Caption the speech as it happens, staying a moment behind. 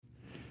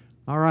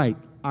All right.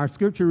 Our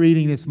scripture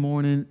reading this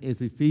morning is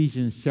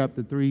Ephesians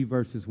chapter 3,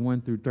 verses 1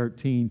 through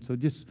 13. So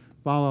just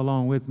follow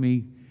along with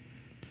me.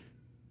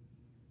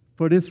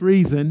 For this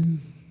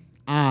reason,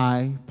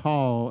 I,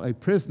 Paul, a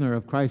prisoner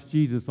of Christ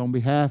Jesus, on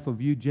behalf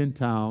of you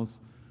Gentiles,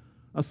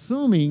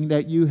 assuming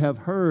that you have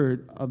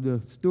heard of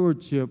the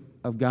stewardship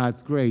of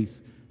God's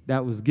grace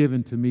that was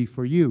given to me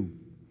for you.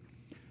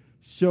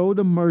 Show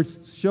the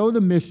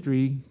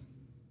mystery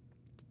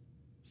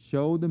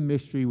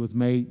was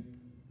made.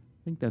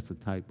 I think that's a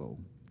typo.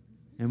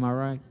 Am I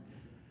right?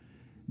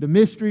 The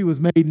mystery was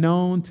made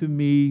known to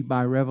me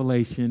by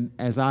revelation,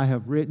 as I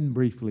have written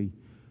briefly.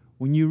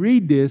 When you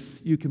read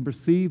this, you can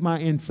perceive my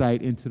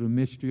insight into the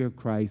mystery of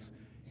Christ,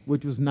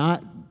 which was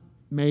not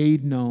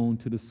made known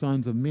to the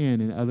sons of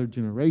men in other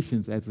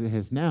generations, as it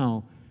has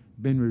now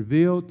been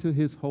revealed to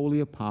his holy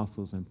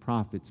apostles and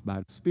prophets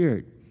by the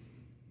Spirit.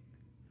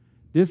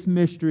 This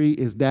mystery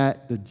is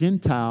that the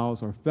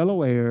Gentiles are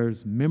fellow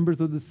heirs,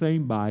 members of the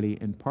same body,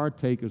 and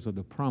partakers of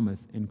the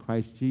promise in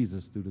Christ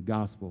Jesus through the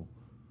gospel.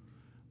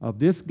 Of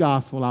this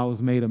gospel I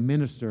was made a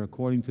minister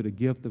according to the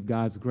gift of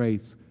God's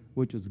grace,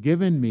 which was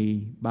given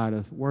me by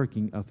the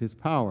working of his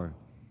power.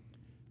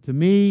 To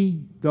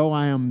me, though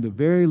I am the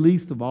very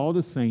least of all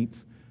the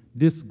saints,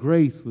 this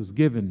grace was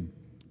given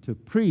to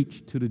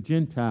preach to the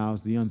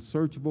Gentiles the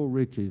unsearchable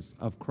riches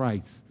of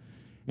Christ,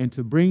 and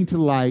to bring to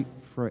light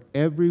for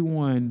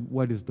everyone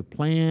what is the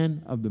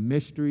plan of the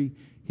mystery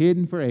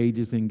hidden for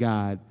ages in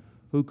God,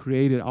 who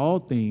created all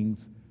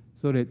things,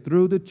 so that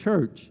through the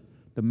church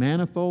the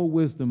manifold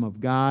wisdom of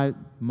God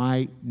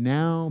might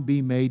now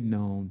be made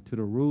known to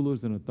the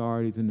rulers and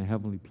authorities in the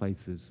heavenly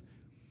places.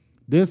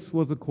 This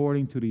was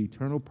according to the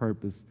eternal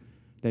purpose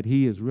that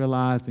he is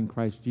realized in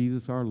Christ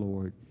Jesus our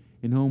Lord,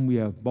 in whom we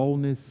have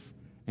boldness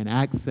and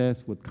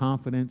access with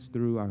confidence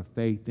through our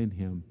faith in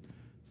him.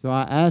 So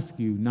I ask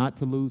you not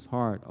to lose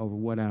heart over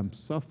what I'm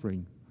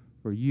suffering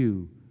for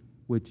you,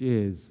 which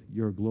is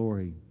your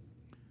glory.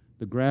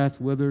 The grass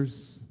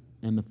withers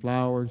and the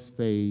flowers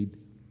fade,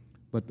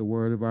 but the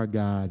word of our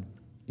God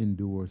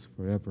endures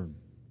forever.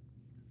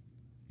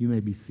 You may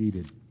be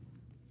seated.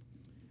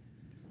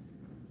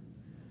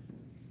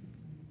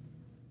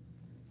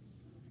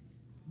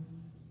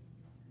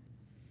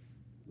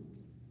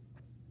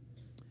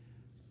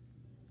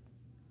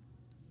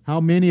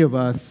 How many of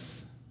us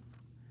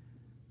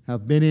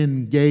have been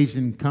engaged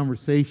in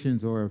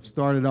conversations or have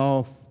started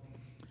off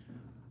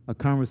a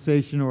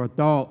conversation or a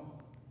thought,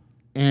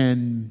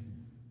 and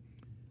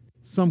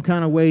some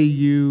kind of way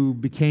you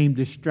became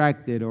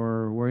distracted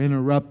or were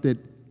interrupted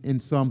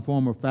in some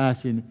form or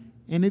fashion,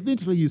 and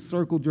eventually you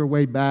circled your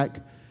way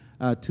back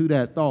to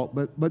that thought.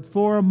 But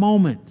for a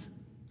moment,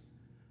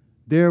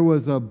 there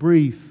was a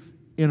brief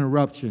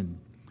interruption.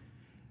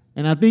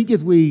 And I think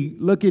as we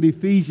look at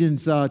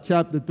Ephesians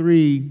chapter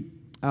 3,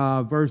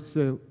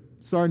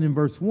 starting in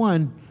verse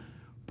 1,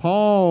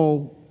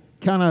 Paul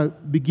kind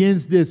of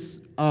begins this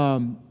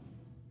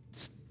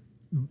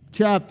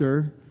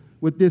chapter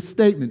with this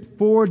statement: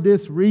 for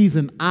this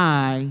reason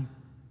I,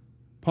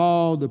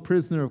 Paul, the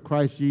prisoner of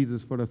Christ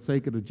Jesus, for the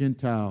sake of the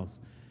Gentiles.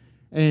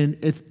 And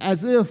it's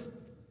as if,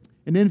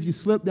 and then if you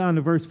slip down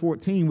to verse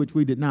 14, which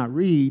we did not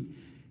read,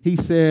 he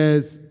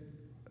says,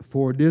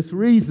 for this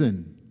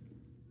reason.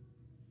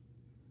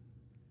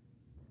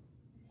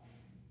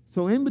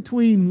 So in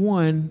between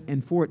 1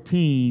 and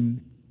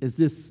 14 is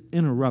this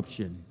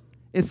interruption.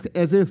 It's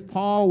as if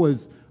Paul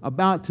was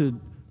about to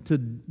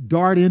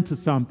dart into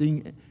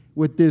something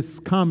with this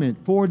comment,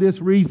 for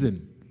this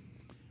reason.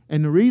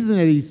 And the reason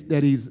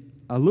that he's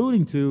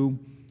alluding to,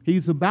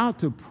 he's about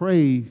to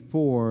pray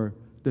for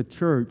the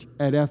church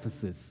at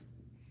Ephesus,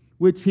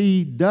 which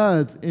he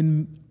does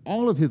in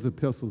all of his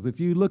epistles.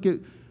 If you look at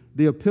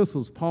the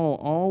epistles, Paul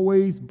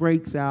always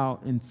breaks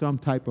out in some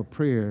type of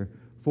prayer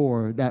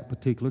for that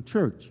particular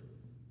church.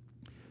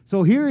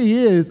 So here he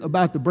is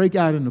about to break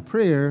out in a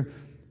prayer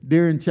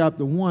there in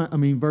chapter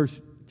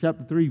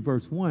 3,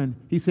 verse 1.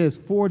 He says,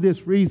 for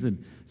this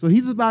reason. So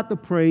he's about to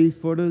pray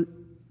for the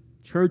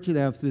church at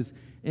Ephesus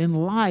in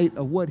light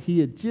of what he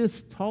had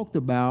just talked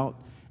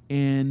about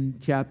in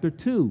chapter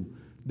 2,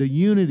 the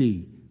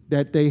unity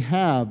that they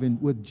have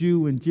with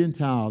Jew and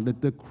Gentile,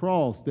 that the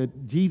cross,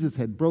 that Jesus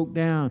had broke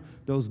down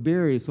those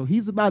barriers. So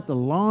he's about to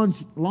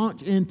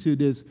launch into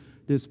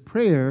this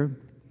prayer,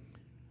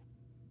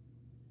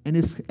 and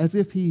it's as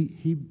if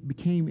he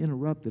became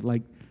interrupted.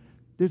 Like,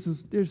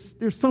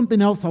 there's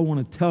something else I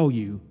want to tell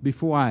you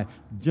before I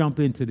jump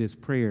into this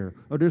prayer,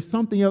 or there's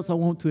something else I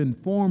want to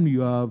inform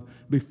you of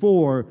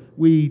before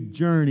we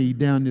journey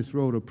down this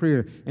road of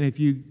prayer. And if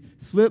you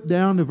slip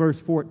down to verse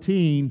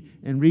 14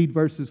 and read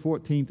verses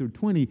 14 through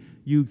 20,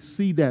 you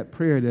see that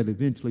prayer that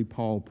eventually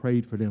Paul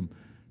prayed for them.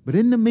 But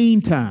in the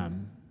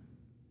meantime,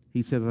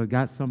 he says, I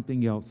got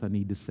something else I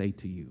need to say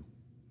to you.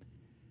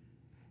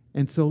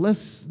 And so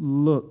let's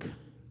look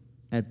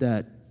at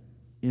that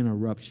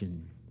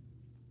interruption.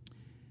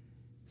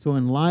 So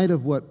in light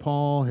of what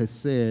Paul has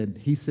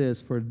said, he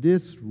says, for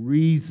this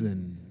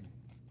reason.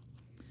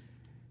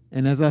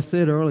 And as I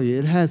said earlier,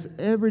 it has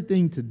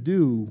everything to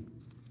do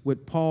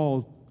with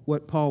Paul,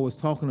 what Paul was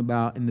talking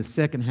about in the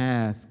second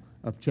half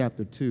of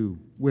chapter 2,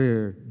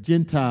 where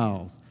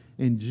Gentiles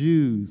and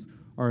Jews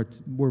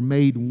were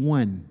made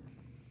one.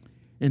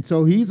 And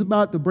so he's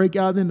about to break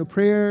out into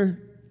prayer,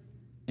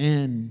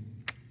 and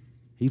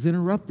he's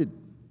interrupted.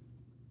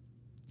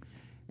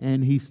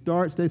 And he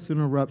starts this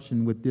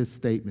interruption with this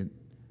statement: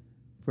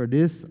 "For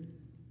this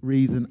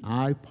reason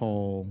I,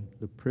 Paul,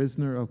 the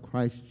prisoner of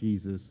Christ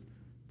Jesus,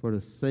 for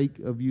the sake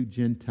of you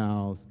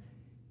Gentiles,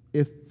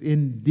 if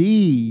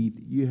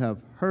indeed you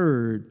have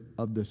heard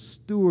of the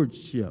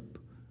stewardship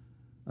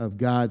of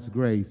God's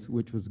grace,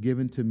 which was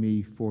given to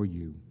me for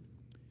you."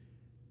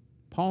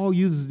 Paul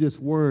uses this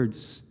word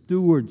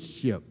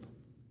stewardship.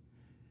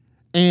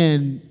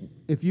 And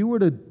if you were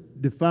to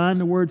define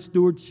the word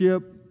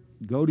stewardship,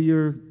 go to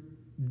your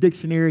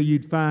dictionary,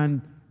 you'd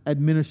find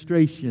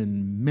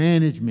administration,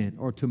 management,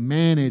 or to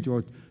manage,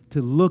 or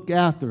to look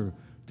after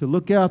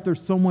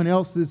someone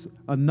else's,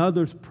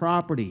 another's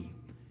property.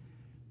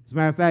 As a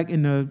matter of fact,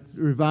 in the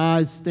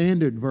Revised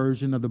Standard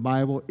Version of the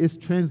Bible, it's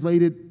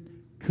translated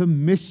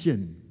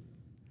commission,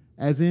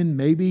 as in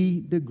maybe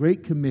the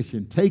Great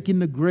Commission, taking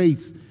the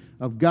grace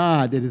of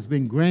God that has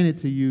been granted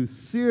to you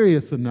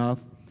serious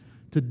enough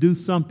to do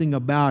something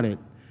about it,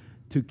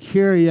 to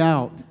carry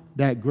out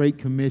that Great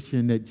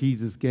Commission that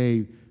Jesus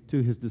gave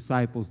to his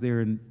disciples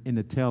there in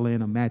the tail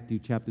end of Matthew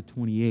chapter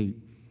 28.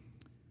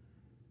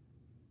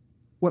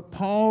 What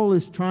Paul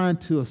is trying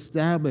to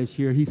establish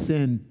here, he's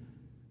saying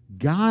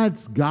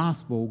God's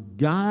gospel,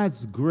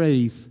 God's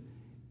grace,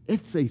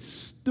 it's a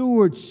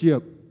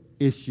stewardship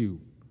issue.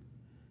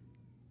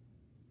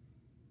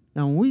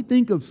 Now, when we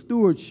think of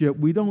stewardship,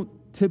 we don't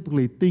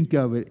typically think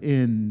of it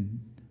in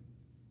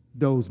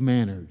those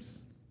manners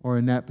or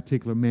in that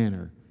particular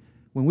manner.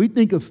 When we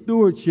think of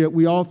stewardship,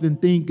 we often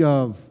think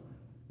of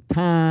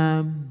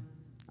time,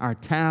 our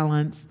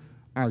talents,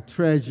 our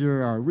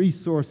treasure, our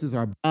resources,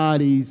 our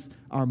bodies,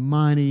 our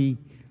money.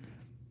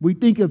 We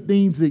think of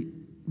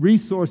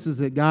resources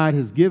that God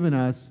has given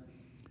us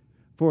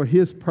for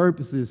his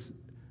purposes.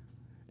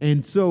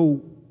 And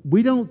so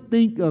we don't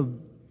think of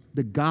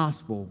the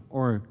gospel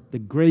or the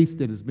grace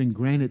that has been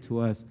granted to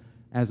us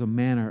as a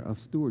manner of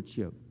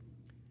stewardship.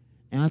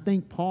 And I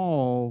think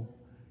Paul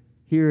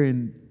here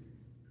in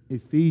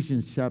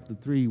Ephesians chapter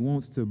 3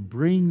 wants to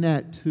bring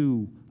that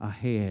to a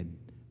head,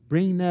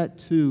 bring that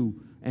to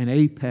an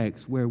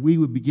apex where we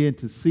would begin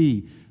to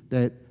see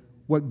that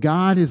what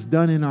God has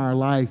done in our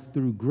life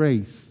through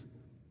grace,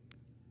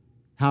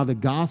 how the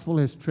gospel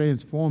has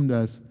transformed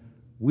us,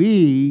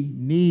 we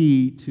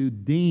need to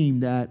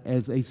deem that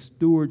as a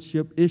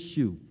stewardship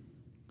issue,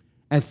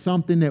 as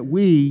something that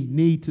we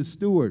need to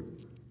steward.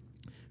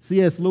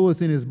 C.S.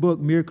 Lewis, in his book,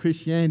 Mere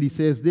Christianity,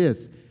 says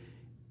this: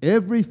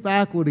 "Every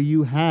faculty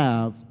you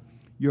have,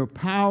 your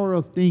power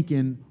of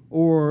thinking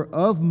or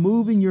of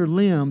moving your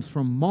limbs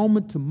from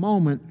moment to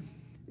moment,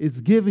 is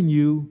given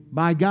you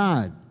by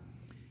God.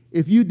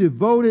 If you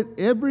devoted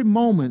every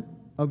moment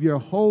of your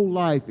whole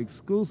life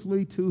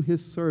exclusively to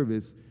his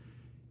service,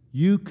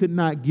 you could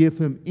not give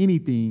him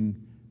anything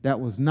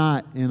that was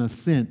not, in a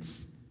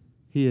sense,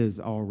 his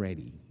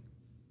already."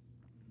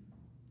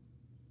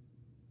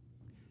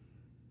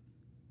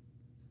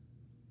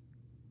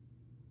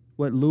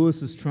 What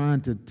Lewis is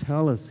trying to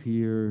tell us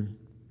here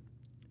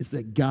is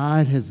that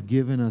God has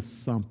given us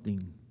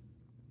something.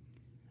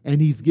 And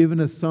he's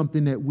given us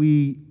something that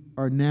we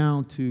are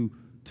now to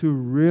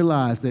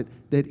realize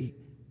that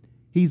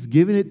he's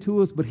given it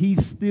to us, but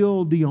he's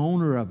still the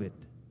owner of it.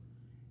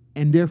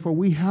 And therefore,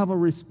 we have a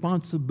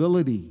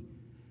responsibility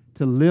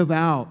to live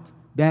out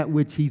that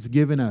which he's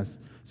given us.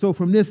 So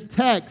from this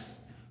text,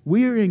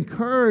 we are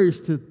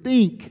encouraged to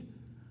think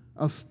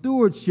of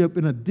stewardship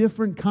in a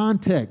different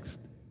context,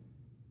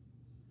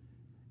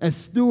 as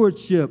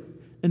stewardship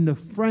in the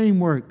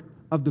framework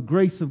of the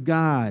grace of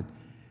God,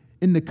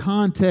 in the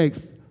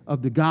context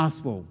of the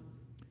gospel.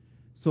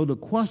 So the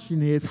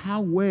question is,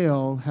 how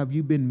well have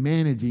you been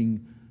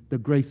managing the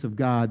grace of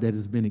God that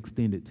has been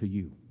extended to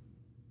you?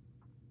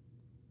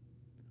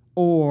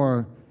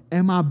 Or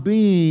am I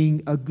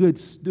being a good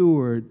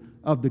steward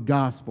of the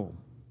gospel,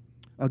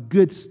 a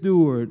good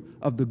steward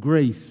of the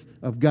grace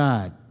of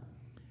God?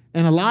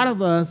 And a lot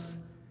of us,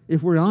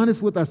 if we're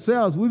honest with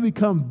ourselves,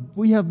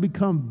 we have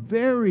become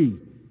very,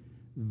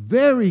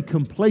 very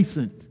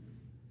complacent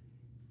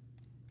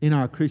in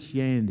our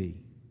Christianity.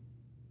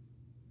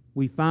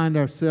 We find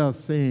ourselves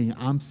saying,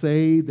 "I'm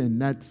saved," and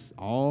that's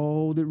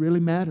all that really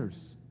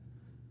matters.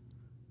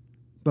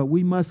 But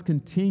we must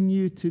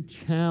continue to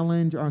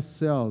challenge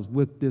ourselves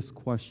with this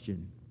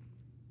question: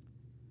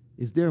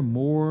 is there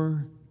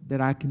more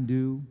that I can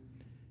do?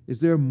 Is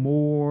there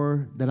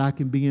more that I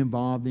can be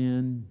involved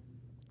in?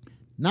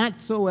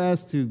 Not so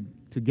as to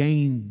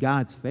gain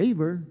God's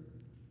favor,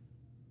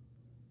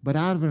 but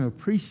out of an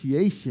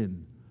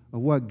appreciation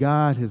of what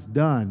God has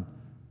done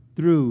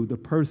through the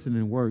person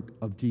and work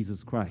of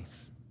Jesus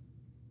Christ.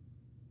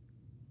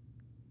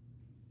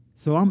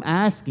 So I'm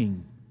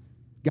asking,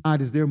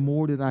 God, is there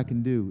more that I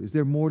can do? Is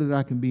there more that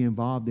I can be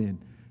involved in?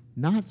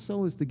 Not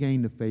so as to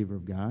gain the favor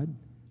of God,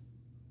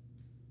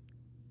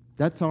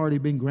 That's already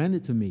been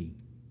granted to me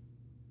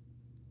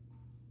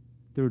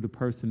through the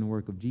person and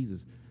work of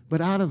Jesus.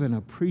 But out of an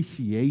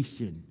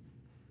appreciation.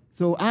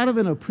 So out of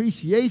an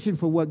appreciation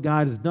for what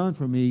God has done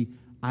for me,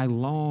 I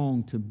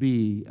long to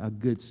be a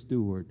good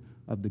steward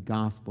of the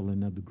gospel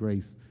and of the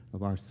grace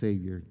of our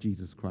Savior,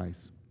 Jesus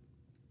Christ.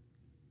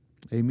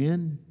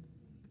 Amen?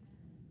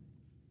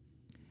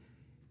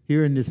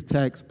 Here in this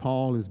text,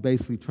 Paul is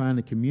basically trying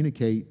to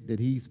communicate that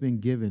he's been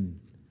given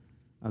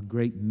a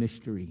great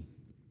mystery.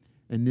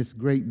 And this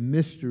great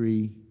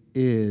mystery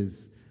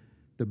is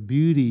the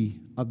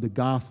beauty of the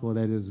gospel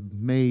that has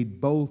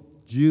made both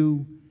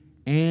Jew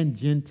and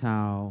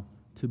Gentile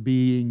to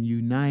being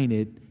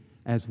united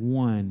as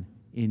one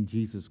in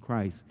Jesus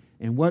Christ.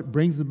 And what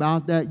brings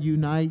about that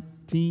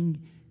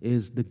uniting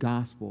is the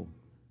gospel,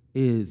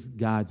 is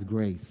God's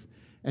grace.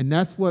 And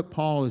that's what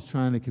Paul is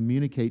trying to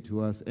communicate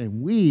to us.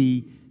 And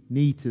we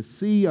need to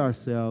see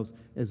ourselves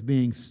as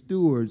being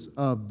stewards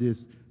of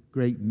this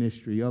great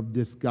mystery, of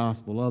this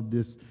gospel, of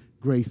this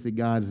grace that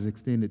God has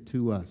extended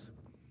to us.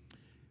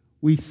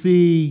 We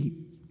see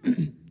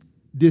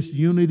this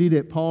unity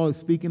that Paul is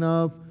speaking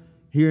of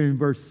here in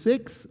verse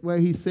 6, where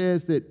he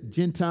says that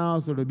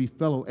Gentiles are to be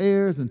fellow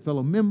heirs and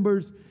fellow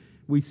members.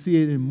 We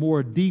see it in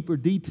more deeper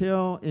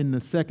detail in the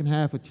second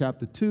half of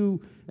chapter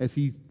 2 as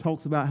he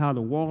talks about how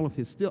the wall of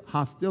his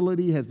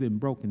hostility has been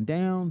broken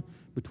down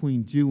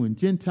between Jew and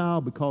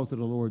Gentile because of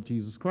the Lord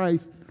Jesus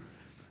Christ.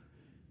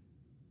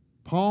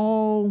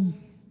 Paul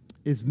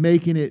is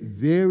making it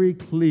very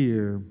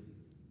clear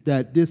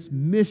that this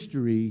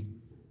mystery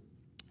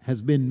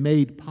has been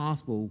made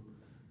possible,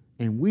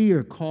 and we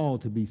are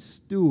called to be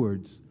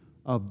stewards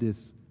of this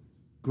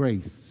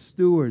grace,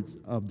 stewards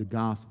of the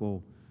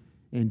gospel.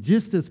 And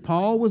just as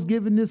Paul was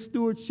given this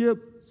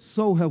stewardship,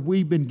 so have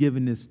we been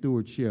given this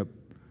stewardship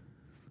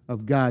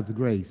of God's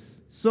grace.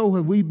 So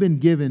have we been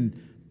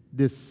given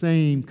this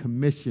same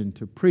commission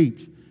to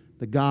preach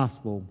the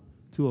gospel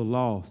to a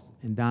lost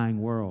and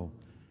dying world,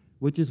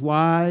 which is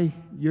why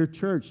your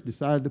church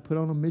decided to put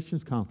on a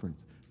missions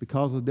conference,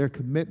 because of their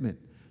commitment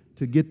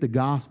to get the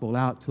gospel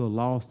out to a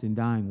lost and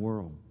dying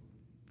world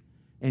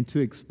and to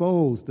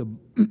expose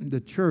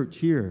the church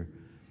here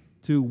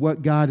to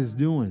what God is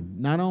doing,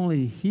 not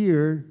only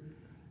here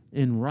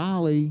in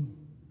Raleigh,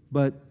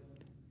 but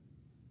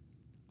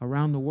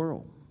around the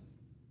world.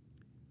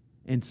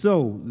 And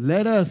so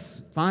let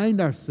us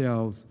find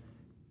ourselves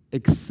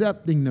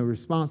accepting the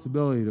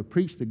responsibility to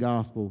preach the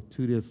gospel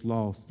to this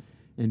lost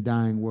and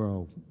dying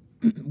world.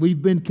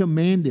 We've been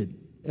commanded,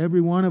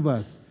 every one of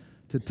us,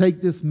 to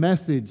take this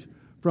message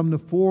from the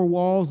four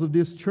walls of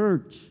this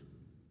church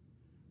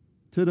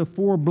to the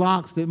 4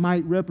 blocks that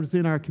might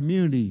represent our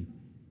community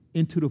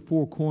into the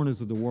 4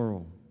 corners of the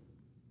world.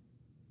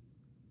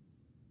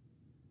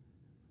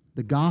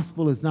 The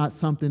gospel is not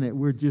something that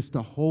we're just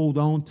to hold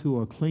on to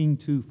or cling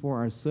to for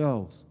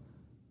ourselves.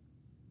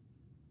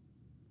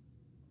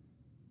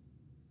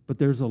 But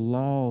there's a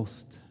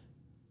lost,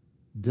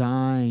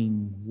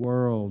 dying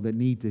world that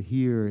need to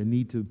hear and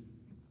need to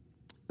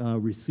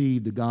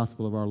receive the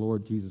gospel of our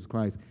Lord Jesus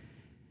Christ.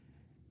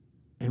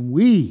 And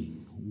we,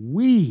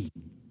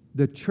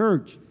 the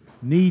church,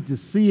 need to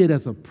see it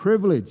as a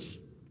privilege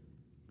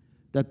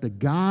that the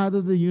God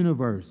of the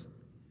universe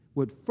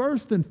would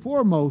first and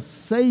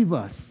foremost save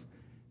us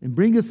and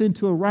bring us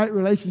into a right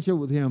relationship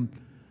with Him,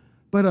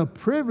 but a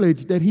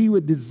privilege that He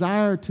would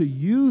desire to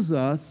use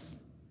us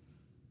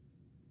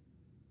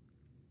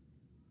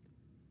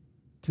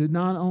to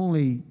not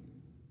only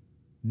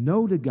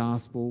know the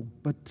gospel,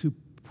 but to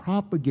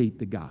propagate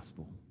the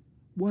gospel.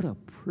 What a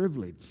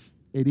privilege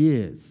it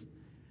is.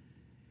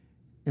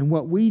 And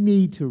what we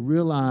need to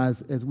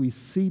realize as we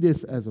see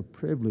this as a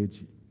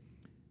privilege,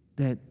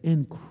 that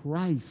in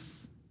Christ,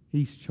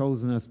 He's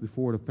chosen us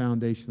before the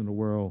foundation of the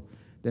world,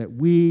 that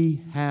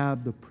we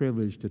have the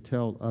privilege to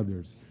tell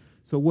others.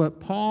 So what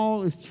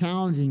Paul is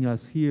challenging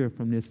us here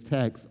from this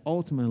text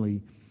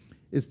ultimately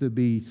is to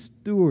be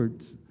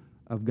stewards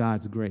of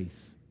God's grace.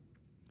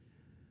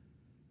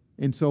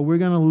 And so we're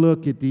going to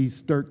look at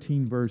these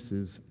 13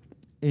 verses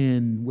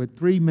and with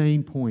 3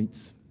 main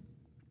points.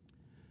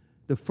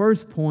 The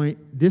first point,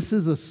 this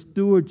is a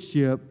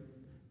stewardship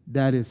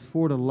that is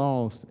for the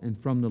lost and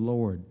from the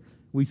Lord.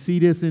 We see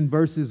this in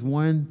verses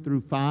 1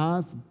 through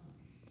 5.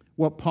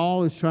 What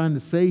Paul is trying to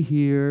say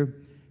here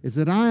is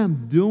that I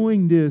am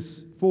doing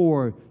this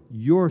for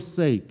your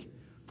sake.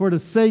 For the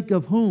sake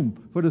of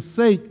whom? For the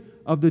sake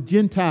of the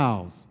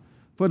Gentiles.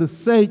 For the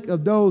sake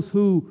of those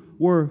who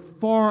were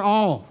far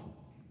off,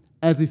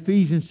 as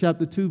Ephesians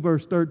chapter 2,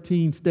 verse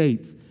 13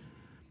 states.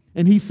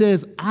 And he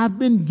says, I've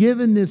been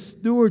given this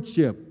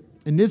stewardship.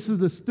 And this is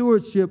the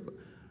stewardship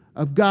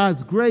of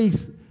God's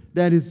grace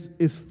that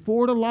is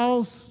for the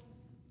lost.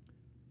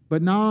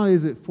 But not only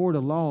is it for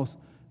the lost,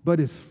 but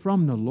it's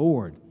from the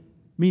Lord.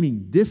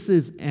 Meaning this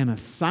is an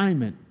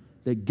assignment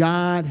that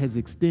God has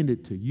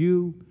extended to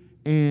you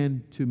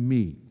and to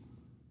me.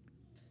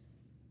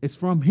 It's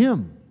from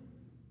Him.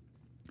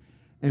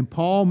 And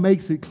Paul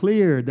makes it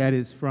clear that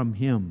it's from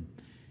Him.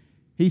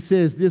 He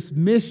says, this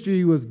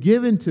mystery was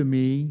given to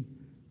me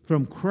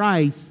from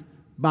Christ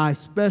by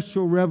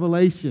special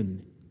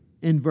revelation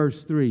in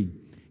verse 3.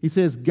 He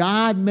says,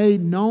 God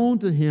made known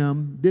to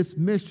him this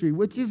mystery,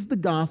 which is the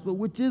gospel,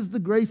 which is the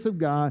grace of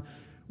God,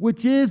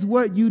 which is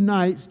what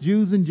unites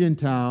Jews and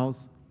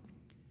Gentiles.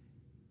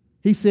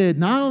 He said,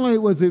 not only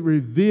was it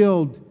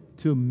revealed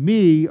to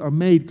me or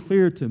made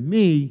clear to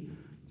me,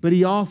 but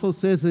he also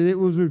says that it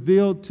was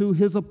revealed to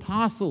his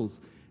apostles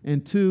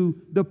and to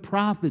the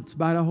prophets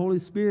by the Holy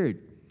Spirit.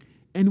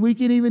 And we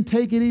can even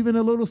take it even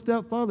a little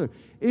step further.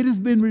 It has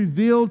been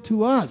revealed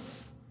to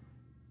us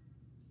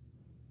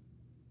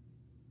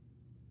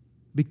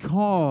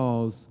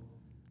because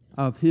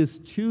of his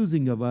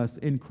choosing of us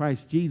in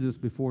Christ Jesus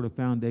before the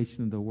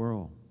foundation of the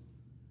world.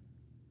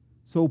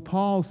 So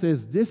Paul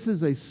says this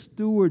is a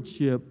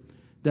stewardship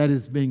that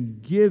has been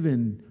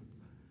given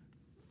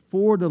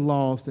for the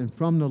lost and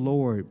from the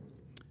Lord.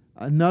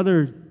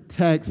 Another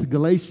text,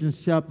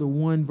 Galatians chapter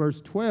 1, verse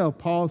 12,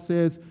 Paul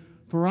says,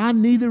 for I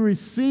neither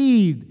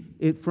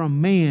received it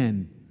from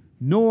man,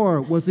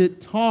 nor was I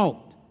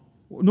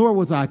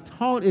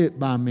taught it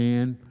by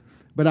man,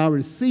 but I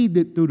received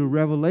it through the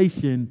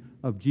revelation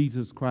of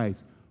Jesus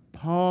Christ.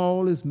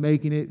 Paul is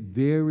making it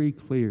very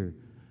clear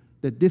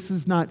that this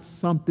is not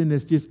something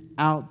that's just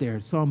out there,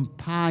 some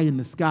pie in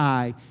the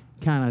sky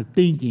kind of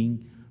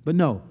thinking, but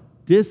no,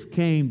 this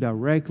came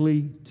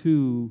directly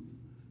to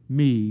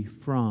me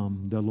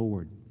from the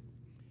Lord.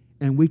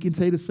 And we can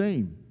say the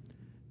same.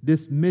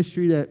 This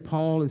mystery that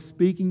Paul is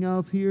speaking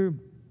of here,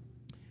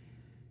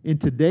 in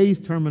today's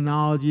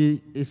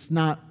terminology, it's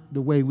not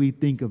the way we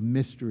think of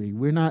mystery.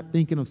 We're not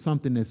thinking of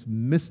something that's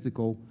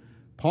mystical.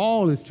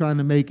 Paul is trying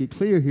to make it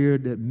clear here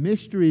that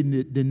mystery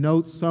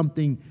denotes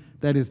something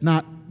that has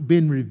not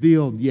been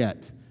revealed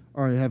yet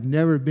or have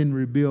never been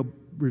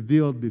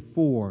revealed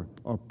before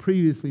or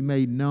previously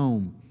made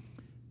known.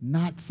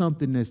 Not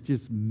something that's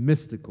just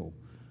mystical.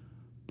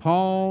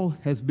 Paul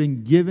has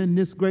been given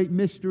this great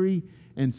mystery,